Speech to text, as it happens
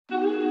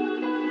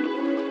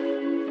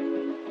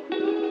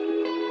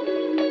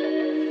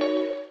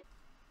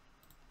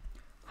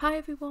Hi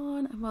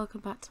everyone and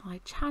welcome back to my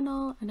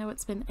channel. I know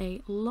it's been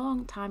a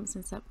long time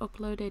since I've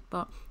uploaded,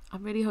 but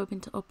I'm really hoping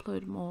to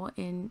upload more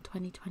in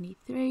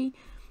 2023.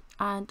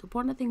 And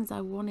one of the things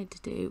I wanted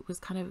to do was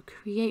kind of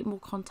create more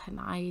content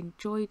that I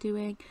enjoy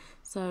doing,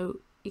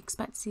 so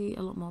expect to see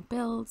a lot more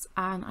builds.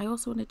 And I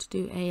also wanted to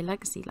do a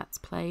legacy let's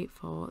play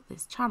for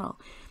this channel.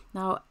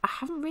 Now I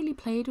haven't really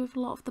played with a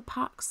lot of the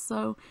packs,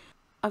 so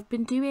I've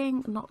been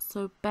doing Not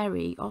So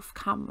Berry off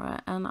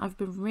camera and I've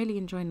been really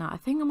enjoying that. I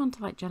think I'm on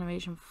to like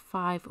generation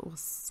 5 or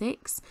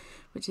 6,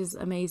 which is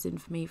amazing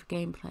for me for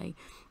gameplay,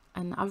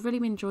 and I've really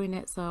been enjoying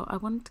it. So I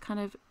wanted to kind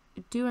of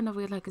do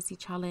another legacy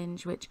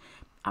challenge, which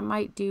I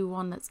might do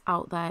one that's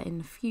out there in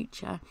the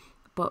future,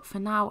 but for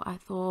now I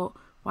thought,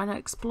 why not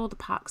explore the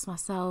packs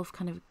myself,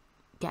 kind of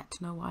get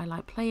to know what I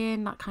like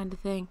playing, that kind of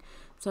thing.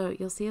 So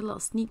you'll see a little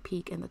sneak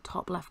peek in the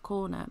top left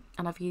corner,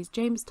 and I've used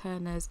James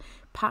Turner's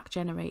pack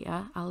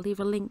generator. I'll leave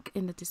a link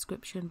in the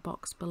description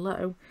box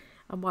below,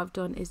 and what I've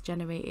done is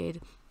generated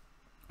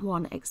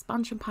one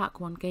expansion pack,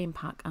 one game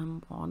pack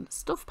and one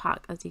stuff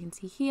pack, as you can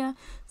see here.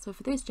 So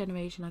for this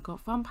generation I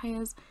got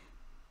vampires,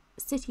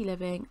 city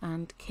living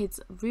and kids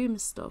room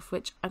stuff,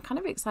 which I'm kind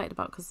of excited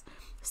about because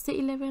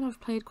city living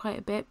I've played quite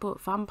a bit, but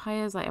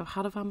vampires, like I've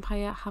had a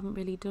vampire, haven't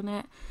really done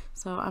it,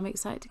 so I'm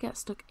excited to get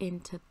stuck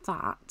into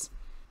that.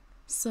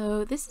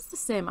 So this is the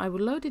sim. I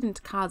loaded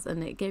into cards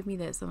and it gave me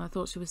this and I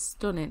thought she was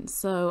stunning,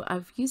 so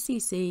I've used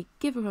CC,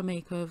 give her a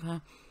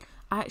makeover.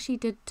 I actually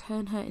did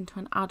turn her into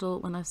an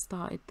adult when I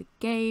started the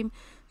game,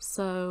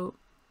 so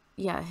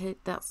yeah,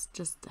 that's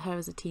just her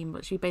as a teen,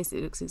 but she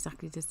basically looks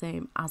exactly the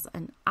same as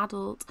an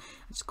adult.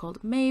 She's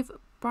called Maeve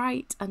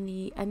Bright, and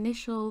the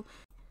initial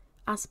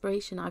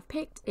aspiration I've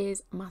picked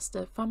is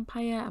Master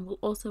Vampire, and we'll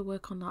also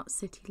work on that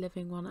city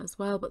living one as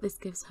well, but this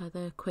gives her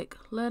the quick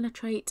learner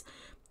trait,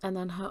 and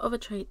then her other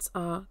traits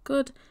are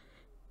good,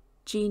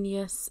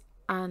 genius,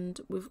 and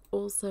we've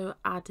also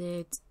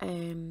added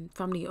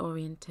family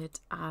oriented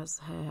as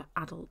her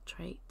adult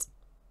trait.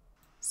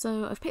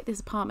 So I've picked this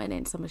apartment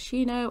in San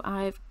Myshuno.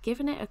 I've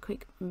given it a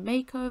quick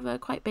makeover,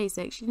 quite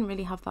basic. She didn't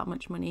really have that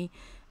much money,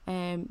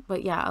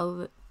 but yeah,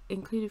 I'll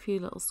include a few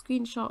little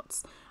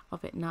screenshots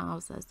of it now.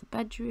 So there's the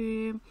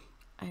bedroom,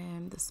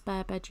 the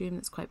spare bedroom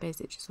that's quite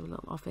basic, just a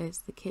little office,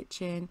 the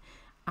kitchen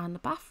and the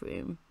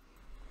bathroom.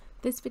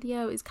 This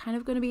video is kind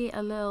of going to be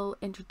a little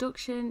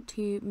introduction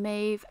to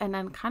Maeve and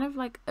then kind of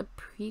like a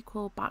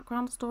prequel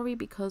background story,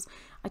 because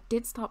I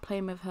did start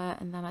playing with her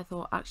and then I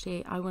thought,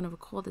 actually I want to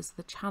record this for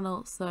the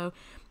channel, so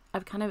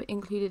I've kind of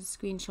included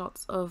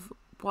screenshots of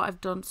what I've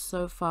done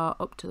so far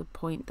up to the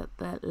point that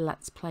the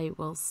let's play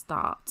will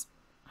start.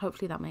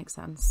 Hopefully that makes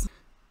sense.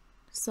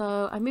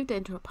 So I moved her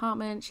into her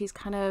apartment. She's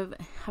kind of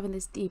having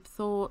this deep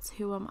thoughts.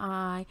 Who am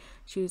I?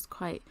 She was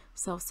quite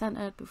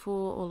self-centered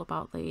before, all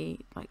about the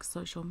like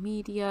social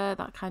media,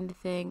 that kind of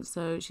thing.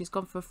 So she's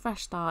gone for a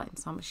fresh start in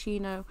San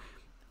Myshuno.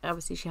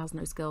 Obviously she has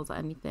no skills or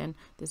anything.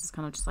 This is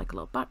kind of just like a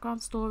little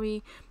background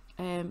story.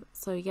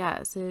 So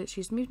yeah, so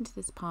she's moved into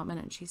this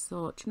apartment and she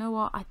thought, you know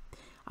what,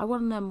 I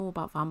want to learn more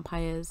about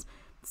vampires.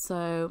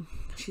 So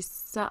she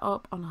set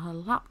up on her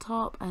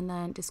laptop and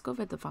then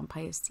discovered the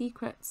vampire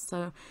secrets.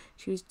 So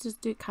she was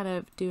just kind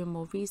of doing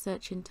more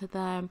research into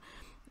them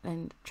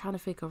and trying to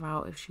figure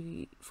out if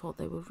she thought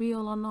they were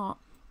real or not.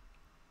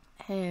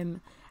 And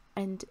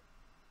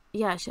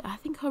yeah, I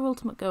think her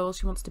ultimate goal,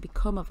 she wants to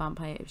become a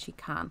vampire if she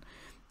can.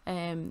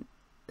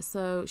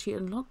 So she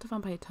unlocked a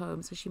vampire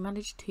tome, so she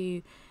managed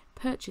to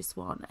purchase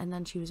one, and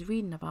then she was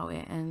reading about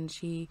it, and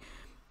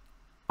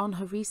on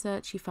her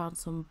research she found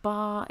some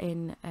bar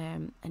in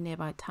a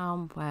nearby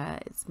town where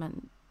it's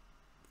meant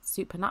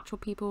supernatural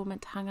people were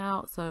meant to hang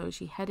out. So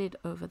she headed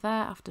over there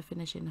after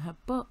finishing her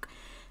book,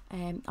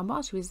 and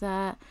while she was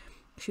there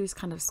she was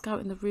kind of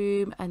scouting the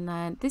room, and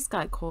then this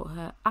guy caught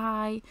her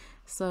eye,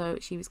 so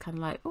she was kind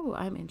of like, oh,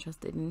 I'm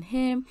interested in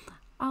him,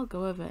 I'll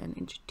go over and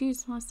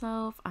introduce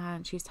myself.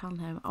 And she's telling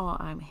him, oh,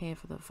 I'm here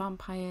for the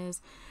vampires,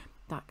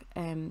 that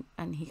and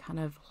he kind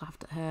of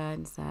laughed at her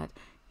and said,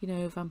 you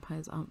know,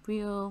 vampires aren't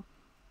real.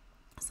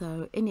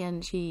 So in the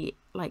end she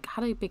like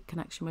had a big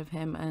connection with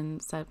him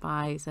and said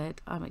bye,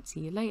 said I might see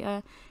you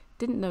later.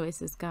 Didn't notice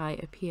this guy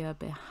appear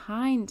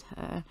behind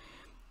her,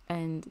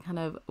 and kind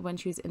of when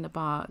she was in the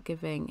bar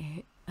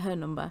giving her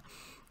number,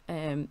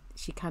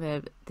 she kind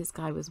of, this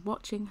guy was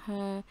watching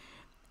her,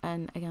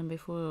 and again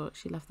before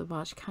she left the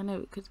bar she kind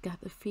of could get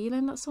the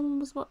feeling that someone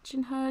was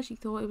watching her. She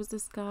thought it was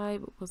this guy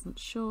but wasn't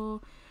sure.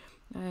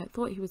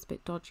 Thought he was a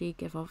bit dodgy,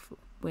 give off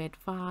weird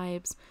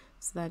vibes.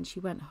 So then she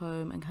went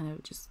home and kind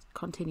of just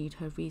continued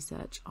her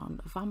research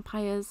on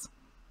vampires.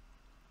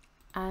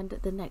 And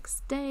the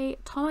next day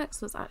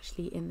Thomas was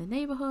actually in the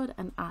neighborhood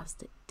and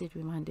asked, did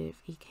we mind if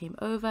he came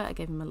over. I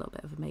gave him a little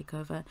bit of a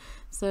makeover,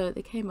 so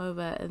they came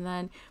over, and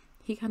then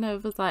he kind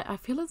of was like, I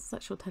feel there's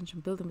sexual tension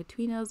building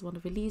between us, want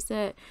to release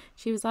it.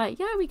 She was like,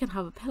 yeah, we can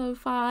have a pillow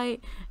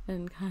fight,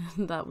 and kind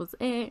of that was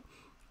it.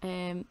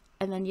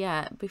 And then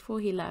yeah, before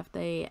he left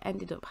they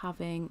ended up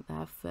having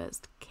their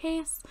first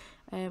kiss,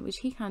 which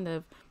he kind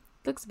of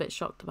looks a bit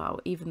shocked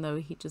about, even though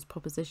he just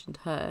propositioned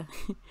her.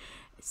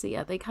 So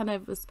yeah, they kind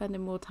of were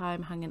spending more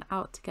time hanging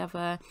out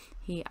together.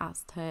 He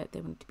asked her if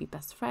they wanted to be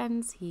best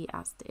friends. He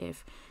asked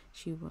if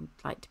she would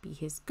like to be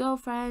his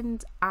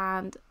girlfriend,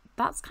 and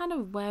that's kind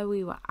of where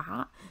we were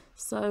at.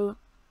 So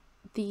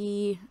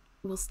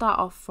we'll start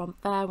off from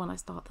there when I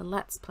start the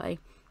Let's Play,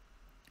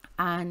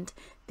 and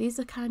these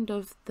are kind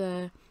of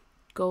the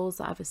goals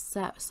that I've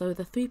set. So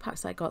the 3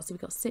 packs I got, so we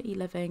got city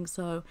living,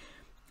 so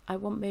I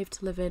want Maeve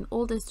to live in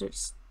all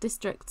districts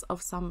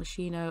of San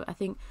Myshuno. I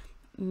think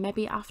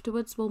maybe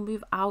afterwards we'll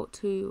move out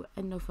to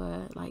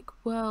another like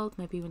world,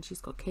 maybe when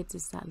she's got kids,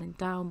 is settling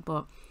down,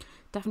 but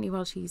definitely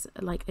while she's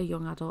like a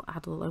young adult, I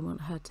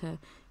want her to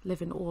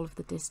live in all of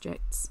the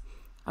districts.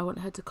 I want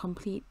her to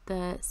complete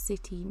the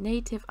city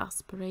native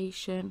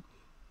aspiration,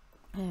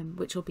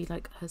 which will be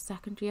like her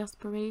secondary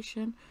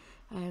aspiration.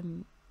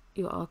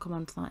 I'll come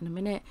on to that in a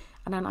minute.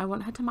 And then I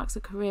want her to max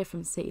a career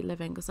from city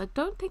living, because I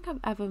don't think I've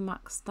ever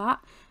maxed that.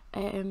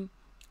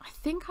 I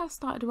think I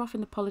started her off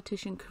in the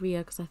politician career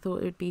because I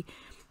thought it would be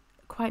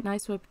quite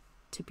nice for her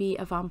to be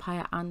a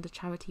vampire and a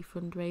charity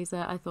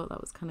fundraiser. I thought that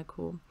was kind of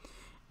cool.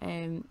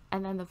 And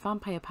then the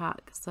vampire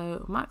pack,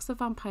 so max the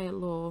vampire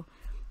law.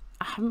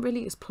 I haven't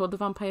really explored the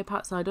vampire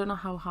pack, so I don't know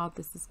how hard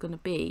this is going to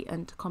be,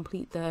 and to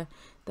complete the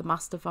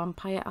master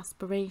vampire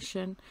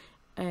aspiration.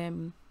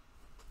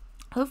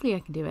 Hopefully I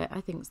can do it.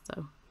 I think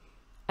so.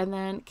 And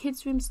then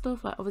kids room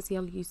stuff, like obviously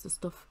I'll use the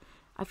stuff.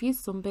 I've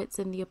used some bits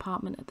in the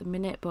apartment at the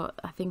minute, but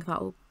I think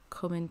that'll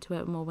come into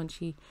it more when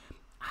she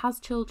has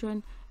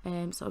children.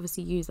 So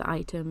obviously use the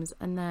items.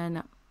 And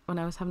then when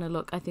I was having a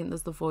look, I think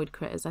there's the void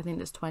critters. I think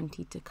there's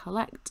 20 to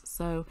collect.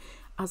 So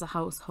as a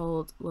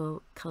household,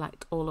 we'll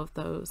collect all of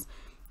those.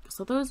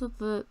 So those are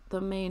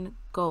the main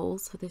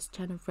goals for this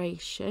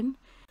generation.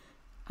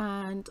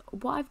 And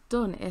what I've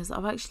done is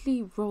I've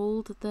actually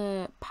rolled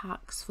the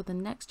packs for the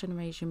next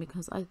generation,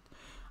 because I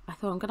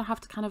thought I'm gonna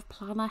have to kind of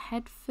plan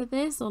ahead for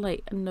this, or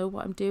like know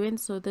what I'm doing.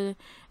 So the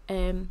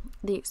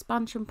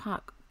expansion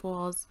pack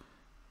was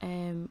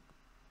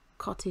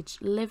cottage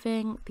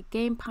living, the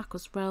game pack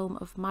was realm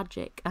of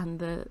magic, and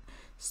the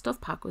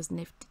stuff pack was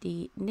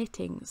nifty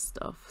knitting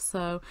stuff.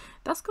 So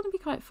that's gonna be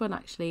quite fun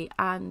actually.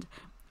 And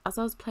as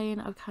I was playing,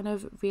 I kind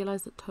of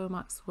realized that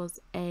Tomax was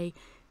a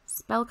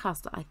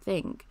spellcaster, I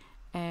think.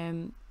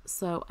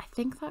 So I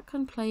think that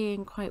can play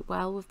in quite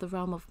well with the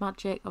realm of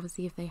magic.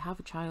 Obviously if they have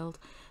a child,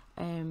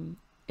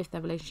 if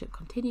their relationship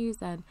continues,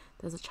 then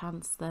there's a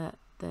chance that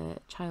the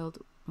child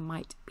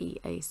might be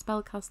a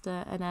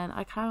spellcaster. And then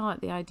I kind of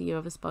like the idea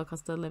of a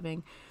spellcaster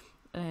living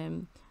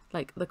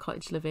like the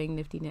cottage living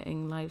nifty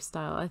knitting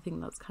lifestyle. I think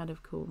that's kind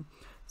of cool.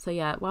 So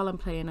yeah, while I'm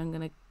playing, I'm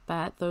going to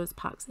bear those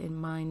packs in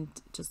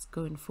mind just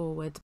going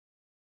forward.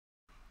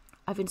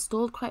 I've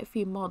installed quite a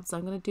few mods.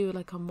 I'm going to do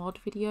like a mod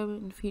video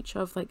in the future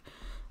of like,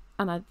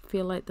 and I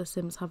feel like the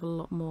Sims have a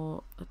lot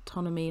more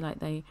autonomy, like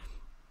they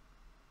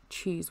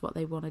choose what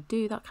they want to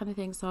do, that kind of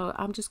thing. So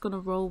I'm just going to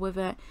roll with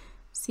it,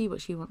 see what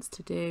she wants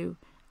to do,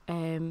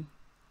 and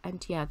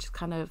yeah, just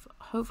kind of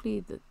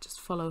hopefully just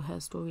follow her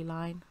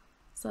storyline.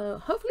 So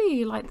hopefully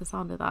you like the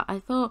sound of that. I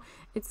thought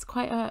it's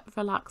quite a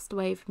relaxed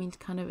way for me to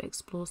kind of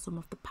explore some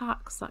of the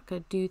packs that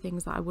could do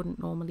things that I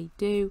wouldn't normally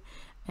do.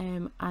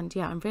 And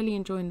yeah, I'm really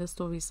enjoying the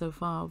story so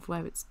far of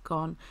where it's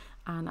gone,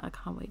 and I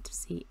can't wait to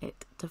see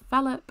it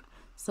develop.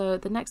 So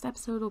the next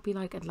episode will be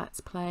like a Let's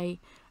Play.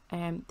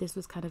 This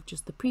was kind of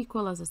just the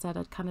prequel. As I said,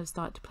 I'd kind of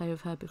started to play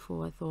with her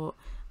before. I thought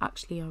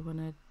actually I want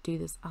to do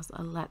this as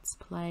a Let's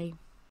Play.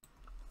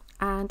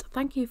 And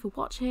thank you for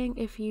watching.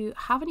 If you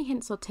have any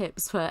hints or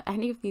tips for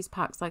any of these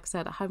packs, like I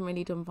said, I haven't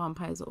really done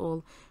vampires at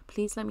all,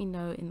 please let me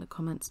know in the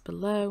comments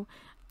below.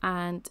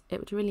 And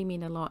it would really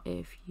mean a lot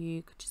if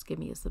you could just give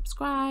me a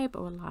subscribe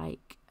or a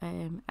like.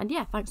 And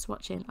yeah, thanks for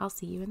watching. I'll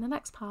see you in the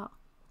next part.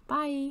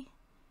 Bye.